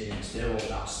academy experience. They're all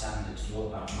about standards, they're all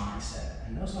about mindset,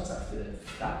 and those lads have to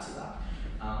adapt to that.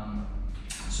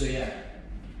 So yeah, I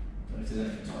don't know if there's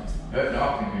anything to add to that. No, I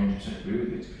think I 100% agree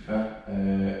with you, to be fair.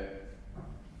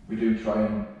 We do try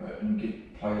and give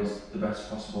players the best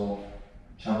possible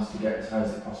chance to get as high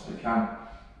as they possibly can.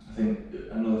 I think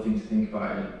another thing to think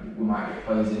about is we might get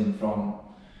players in from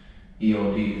E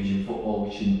or D division football,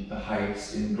 which is the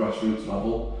highest in grassroots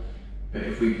level. But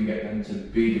if we can get them to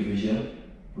B division,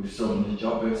 we've still done the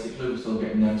job basically. We're still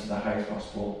getting them to the highest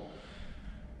possible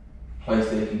place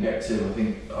they can get to. I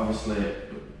think obviously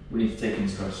we need to take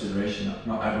into consideration that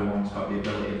not everyone's got the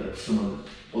ability that some of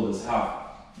the others have.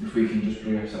 If we can just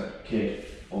progress a kid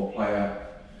or player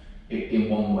in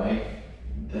one way,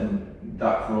 then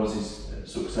that for us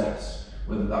is success,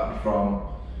 whether that be from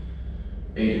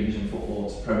A division football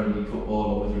to Premier League football,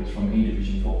 or whether it's from E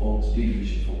division football to D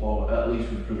division football. At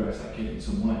least we've progressed that kid in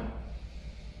some way.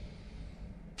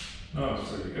 No,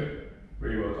 that's really good.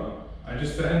 Really well done. And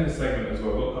just to end this segment as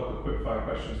well, I've got a couple of quick fire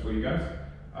questions for you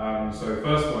guys. So the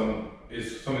first one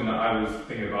is something that I was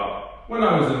thinking about when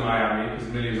I was in Miami,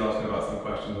 because Millie was asking about some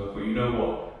questions. I thought, you know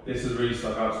what, this has really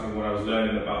stuck out to me when I was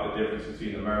learning about the difference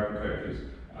between American coaches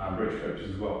and British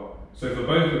coaches as well. So for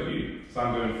both of you, so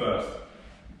I'm going first.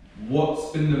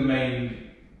 What's been the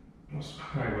main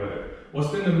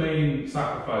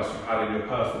sacrifice you've had in your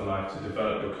personal life to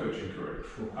develop your coaching career?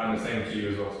 And the same to you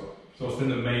as well. So what's been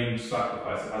the main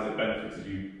sacrifice that has it benefited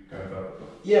you going further?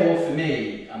 Yeah, well for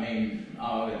me, I mean,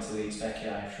 I went to Leeds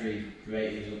Beckett, I had 3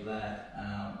 great years up there.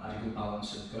 I had a good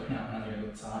balance of going out and having a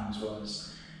good time as well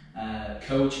as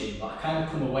coaching, but I kind of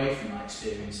come away from that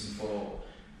experience and thought,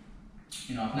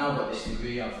 you know, I've now got this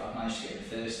degree, I've managed to get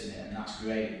the first in it, and that's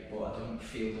great, but I don't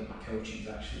feel that my coaching's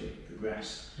actually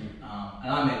progressed. And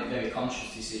I made a very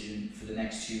conscious decision for the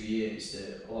next 2 years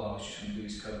that all I was just going to do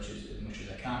is coach as much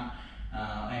as I can.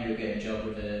 I ended up getting a job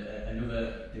with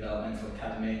another developmental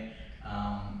academy.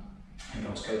 I think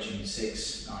I was coaching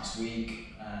 6 nights a week.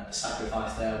 The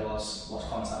sacrifice there was lost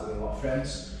contact with a lot of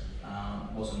friends.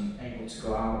 Wasn't able to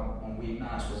go out on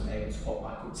weeknights, wasn't able to pop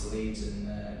back up to Leeds and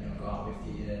you know, go out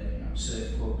with the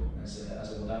surf club as I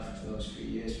would have for those 3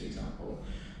 years, for example.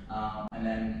 And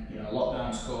then, you know,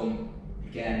 lockdowns come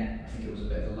again. I think it was a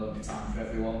bit of a lonely time for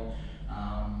everyone.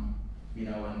 You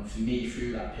know, and for me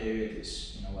through that period,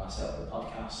 it's, you know, I set up the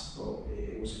podcast, but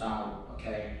it was about,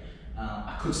 okay,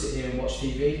 I could sit here and watch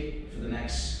TV for the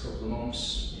next couple of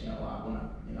months. You know, I want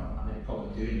to, you know, I have any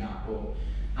problem doing that, but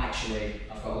actually,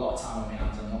 I've got a lot of time on my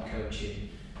hands. I'm not coaching.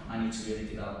 I need to really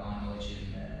develop my knowledge in,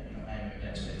 you know, area of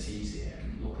expertise here.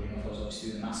 And luckily enough, I was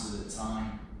obviously doing the masters at the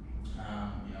time.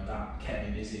 You know, that kept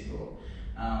me busy. But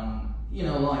you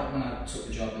know, like when I took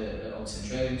the job at Old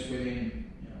Centralians Women,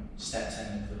 you know, step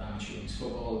 10 of amateur women's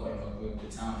football, got involved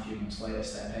with the town a few months later,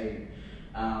 step 8.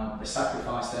 The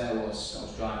sacrifice there was I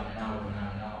was driving an hour and a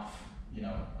half. You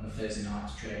know, on a Thursday night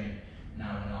to training, an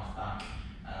hour and a half back.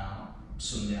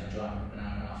 Sunday I'm driving up an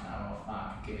hour and a half, an hour off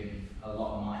back, giving a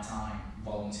lot of my time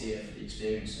volunteer for the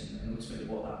experience, and ultimately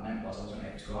what that meant was I wasn't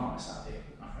able to go out on a Saturday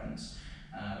with my friends.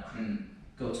 Couldn't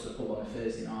go to the pub on a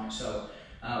Thursday night. So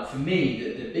for me,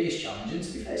 the biggest challenge, and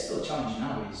to be fair, it's still a challenge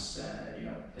now, is you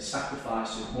know, the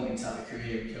sacrifice of wanting to have a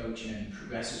career in coaching and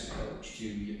progress as a coach to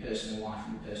your personal life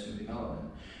and your personal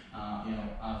development. You know,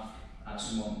 I've had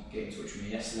someone get in touch with me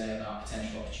yesterday about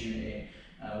potential opportunity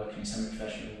working in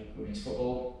semi-professional women's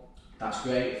football. That's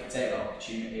great. If I take that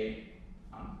opportunity,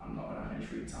 I'm not going to have any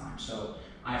free time. So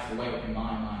I have to weigh up in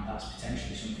my mind that's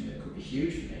potentially something that could be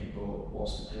huge for me, but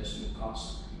what's the personal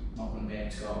cost? I'm not going to be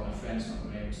able to go out with my friends, not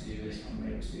going to be able to do this, not going to be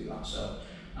able to do that. So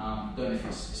I don't know if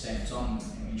it's the same for Tom,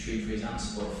 I'm intrigued for his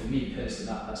answer, but for me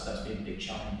personally, that's been a big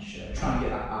challenge. Trying to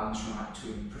get that balance right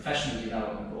between professional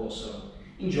development, but also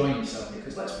enjoying yourself,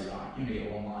 because let's be right, you only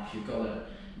get one life, you've got to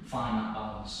find that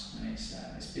balance, and it's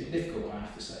a bit difficult, I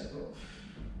have to say, but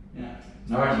yeah.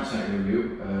 No, I 100% agree with you.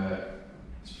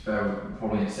 To be fair, we're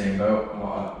probably in the same boat. A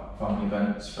lot of family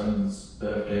events, friends'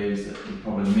 birthdays that we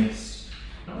probably missed.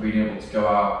 Not being able to go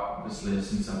out. Obviously,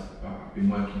 since I've been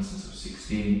working since I was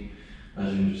 16,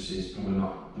 leisure industry is probably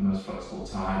not the most flexible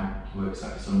time. Work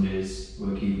Saturday, Sundays,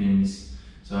 work evenings.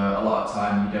 So a lot of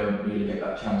time you don't really get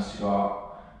that chance to go out.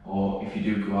 Or if you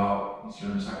do go out, it's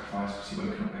your own sacrifice because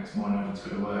you're waking up next morning having to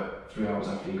go to work 3 hours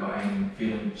after you got in,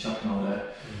 feeling shocking all day.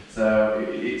 So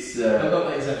it's. I don't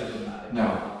think he's ever done that. No,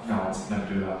 I'd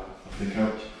never do that for the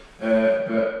coach.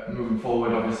 But moving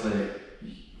forward, obviously,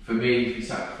 for me, if you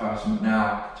sacrifice something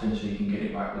now, potentially you can get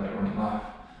it back later on in life.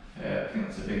 I think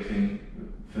that's a big thing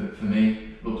for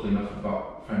me. Luckily enough, I've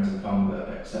got friends and family that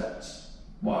accept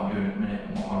what I'm doing at the minute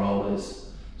and what my role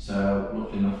is. So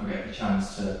luckily enough, I get the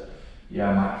chance to yeah,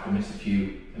 I might have to miss a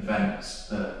few events,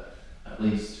 but at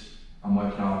least I'm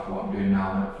working hard for what I'm doing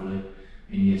now, and hopefully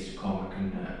in years to come I can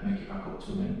make it back up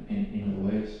to them in other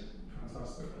ways.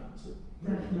 Fantastic.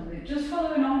 Definitely. Just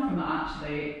following on from that,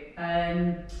 actually,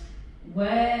 I've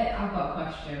got a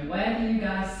question. Where do you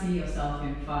guys see yourself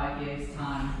in 5 years'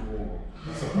 time?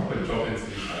 That's a proper job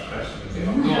interview type question,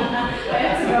 isn't it? I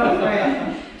had to go for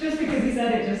it, just because he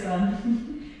said it just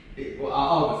then. Well,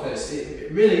 I'll go first.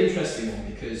 Really interesting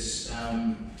one because,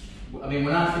 I mean,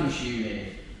 when I finished uni,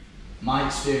 my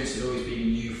experience had always been in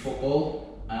youth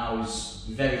football, and I was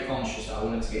very conscious that I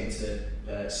wanted to get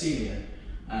into senior,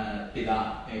 be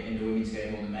that in the women's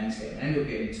game or the men's game, and ended up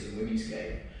getting into the women's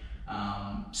game.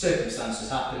 Circumstances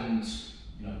happened,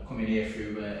 you know, coming here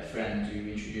through a friend who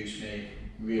introduced me,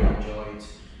 really enjoyed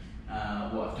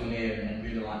what I've done here and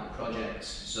really liked the project.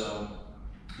 So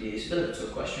it's a bit of a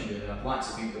tough question really. I'd like to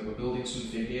think that we're building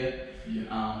something here.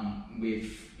 Yeah.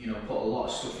 We've put a lot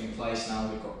of stuff in place now.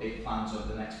 We've got big plans over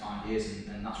the next 5 years,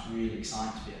 and that's really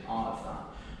exciting to be a part of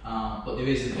that. But there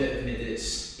is a bit of me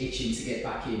that's itching to get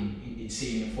back in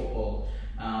senior football.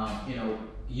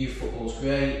 Youth football's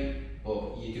great,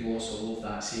 but you do also love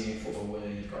that senior football where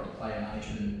you've got the player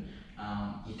management.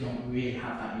 You don't really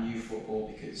have that in youth football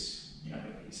because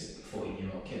it's a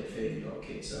 14-year-old kid, a 30-year-old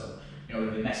kid. So when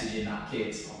we're messaging that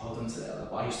kid, hold on to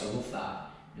that. Well, I used to love that.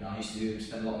 I used to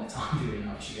spend a lot of my time doing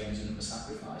that, which again was another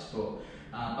sacrifice. But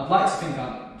I'd like to think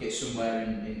I'll get somewhere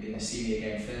in the senior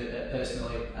game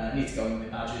personally. I need to go in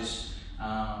with badges.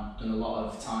 Done a lot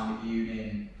of time at uni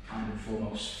and kind of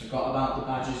almost forgot about the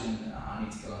badges, and I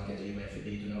need to go and get the UEFA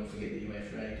B done, don't forget the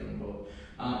UEFA A done. But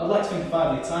I'd like to think in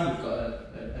 5 years' time we've got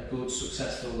a good,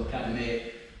 successful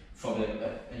academy from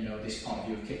this point of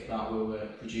view of Kickabout, where we're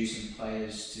producing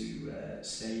players to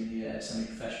stay in the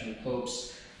semi-professional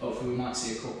clubs. Hopefully we might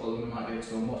see a couple and we might be able to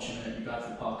go and watch them at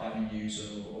Bradford Park Avenues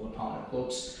or the partner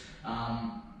clubs.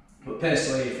 But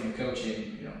personally, from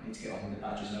coaching, I need to get on with the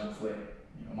badges, and hopefully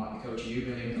I might be coaching you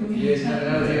in a couple of years.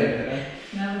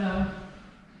 Never know.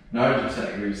 No,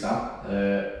 100% agree with Sam.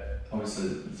 Obviously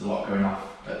there's a lot going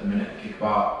off at the minute at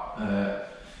Kickabout.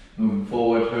 Moving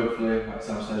forward, hopefully, like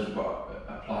Sam says, we've got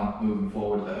a plan moving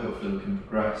forward that hopefully we can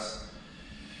progress.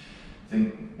 I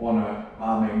think one of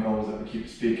our main goals that we keep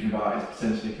speaking about is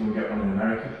potentially can we get one in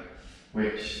America,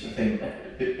 which I think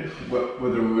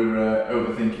whether we're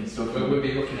overthinking stuff. We'll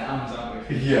be looking at Amazon, aren't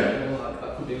we? Yeah.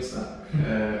 That could be us that.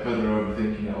 Whether we're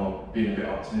overthinking it or being a bit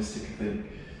optimistic, I think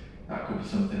that could be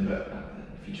something. But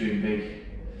if you dream big,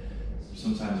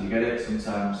 sometimes you get it,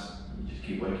 sometimes you just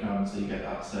keep working on until you get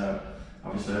that. So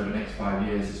obviously over the next 5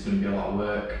 years it's going to be a lot of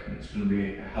work, and it's going to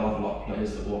be a hell of a lot of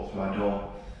players that walk through our door.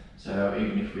 So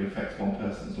even if we affect one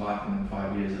person's life, and in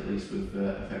 5 years at least we've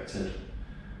affected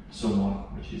someone,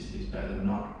 which is better than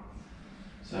none.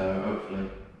 So hopefully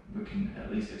we can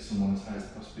at least get someone as high as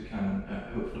possibly can, and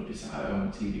hopefully be sat at home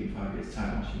on TV in 5 years'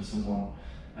 time watching someone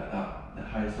at the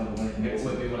highest level they can get to.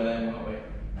 We'll be one of them, won't we?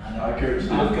 I coached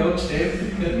him. I've coached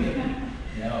him.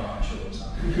 Yeah, I'm sure it's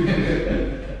not.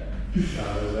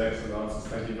 Those are excellent answers.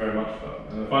 Thank you very much for that.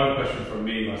 And the final question from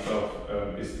me, myself,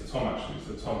 is to Tom actually.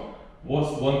 So Tom,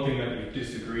 what's one thing that you've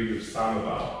disagreed with Sam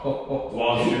about?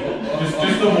 Just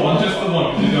the one,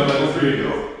 because you know that disagreed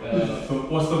with. So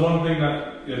what's the one thing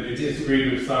that you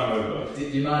disagreed with Sam over? Do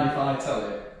you mind if I tell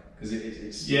it? Because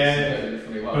it's yeah,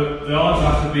 funny one. But the answer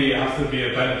has to be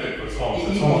a benefit for Tom. So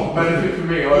Tom, benefit for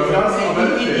me, or that's not a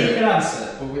benefit. You can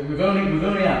answer, but we've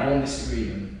only had one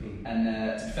disagreement, and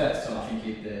to be fair to Tom, I think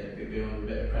he'd be under a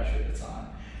bit of pressure at the time,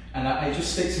 and it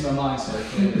just sticks in my mind so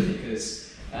clearly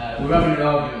because we were having an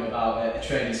argument about a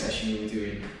training session we were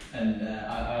doing, and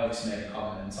I obviously made a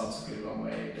comment, and Tom took it the wrong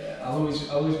way. And, I'll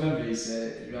always remember his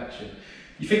reaction.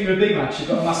 You think you're a big man? You've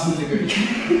got a massive degree.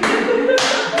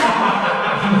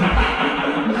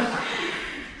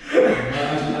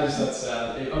 I just had to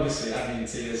say, honestly, I mean,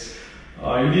 tears.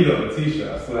 oh, you need it on a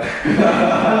t-shirt, I swear.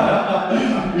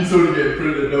 He's already getting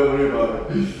printed, don't worry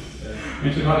about it.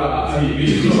 We should have that on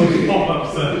TV.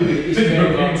 Pop-ups.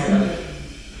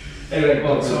 Anyway,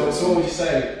 well, so what would you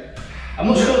say? I'm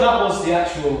not sure that was the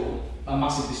actual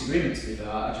massive disagreement, to be fair.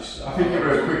 I think it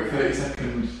was a quick 30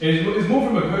 seconds. It's more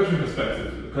from a coaching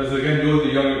perspective, because again, you're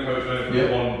the younger coach, the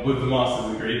one with the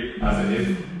master's degree, as it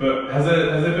is. But has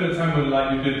there been a time when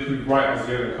you've been proved right as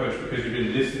a younger coach because you've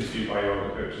been listened to by younger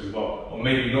coaches as well, or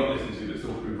maybe not listened to, but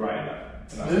still proved right in that?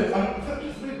 I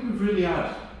think we've really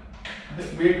had. I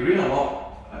think we agree a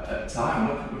lot at the time. I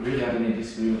don't think we really had any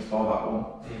disagreements about that one.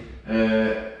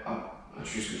 I'm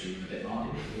just because you were a bit mardy,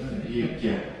 weren't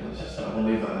yeah, I will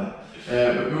leave that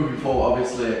there. But moving forward,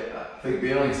 obviously, I think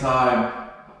the only time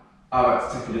I've had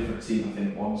to take a different team, I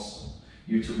think once,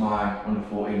 you took my under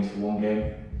 14s for one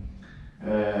game.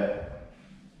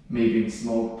 Me being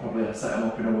small, probably I set them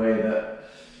up in a way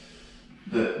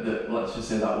that let's just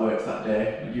say that works that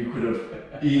day. You could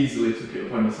have easily took it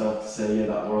upon yourself to say, yeah,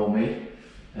 that were all me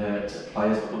to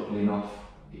players, but luckily enough,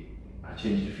 I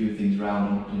changed a few things around,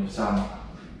 and luckily enough,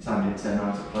 Sam did turn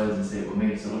around to players and say it were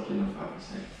me. So luckily enough, I would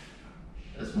say,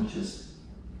 as much as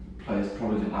players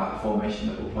probably didn't like the formation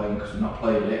that we're playing because we've not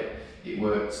played it, it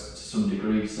worked to some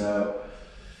degree. So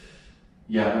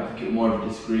yeah, I don't think it was more of a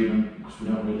disagreement because I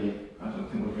don't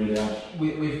think we've really had.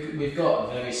 We've got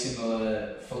a very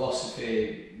similar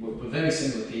philosophy. We're very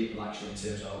similar people actually in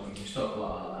terms of we've talked a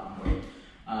lot about that, haven't we?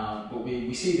 But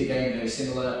we see the game very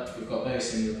similar. We've got very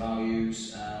similar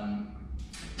values.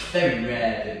 Very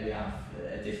rare that we have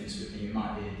a difference between. It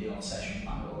might be the odd session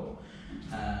plan or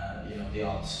the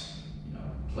odd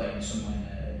playing someone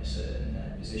in a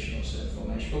certain position or certain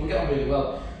formation. But we get on really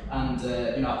well, and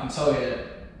I can tell you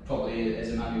probably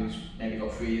as a man who's maybe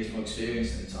got 3 years more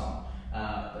experience than Tom.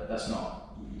 That's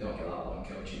not, you don't get that a lot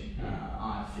in coaching.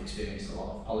 I've experienced a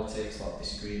lot of politics, a lot of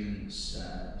disagreements,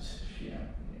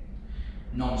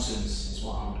 nonsense is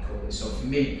what I would call it. So for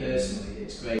me personally,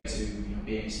 it's great to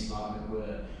be in this environment.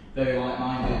 We're very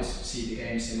like-minded, see the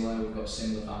game similar, we've got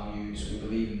similar values, we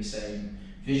believe in the same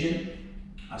vision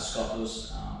as Scott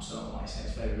does. So like I say,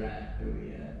 it's very rare that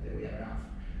we ever have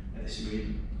a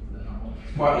disagreement other than that one.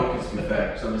 It's quite lucky to be fair,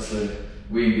 because obviously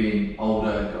we being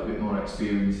older, got a bit more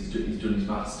experience, he's done his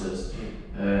masters.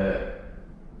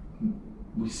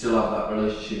 We still have that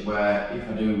relationship where if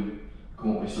I do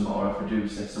come up with something or if I do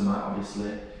say something,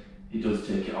 obviously he does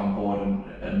take it on board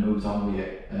and moves on with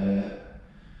it.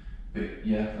 But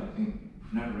yeah, I think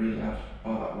we've never really had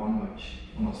about that one, which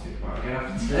I'll not speak about again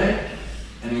after today.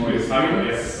 Anyone?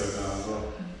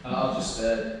 I'll just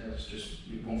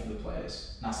one for the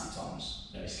players. Nasty Tom's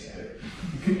very scary.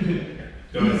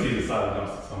 Don't want to see the side of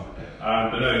Nasty Tom.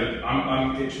 But no,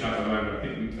 I'm itching at the moment. I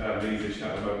think Lee's itching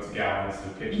at the moment to get out and sort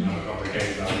of pitch and have a couple of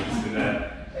games out. We've just been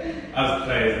there as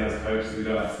players and as coaches. We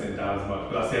don't like sitting down as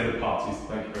much. But that's the end of the party. So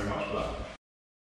thank you very much for that.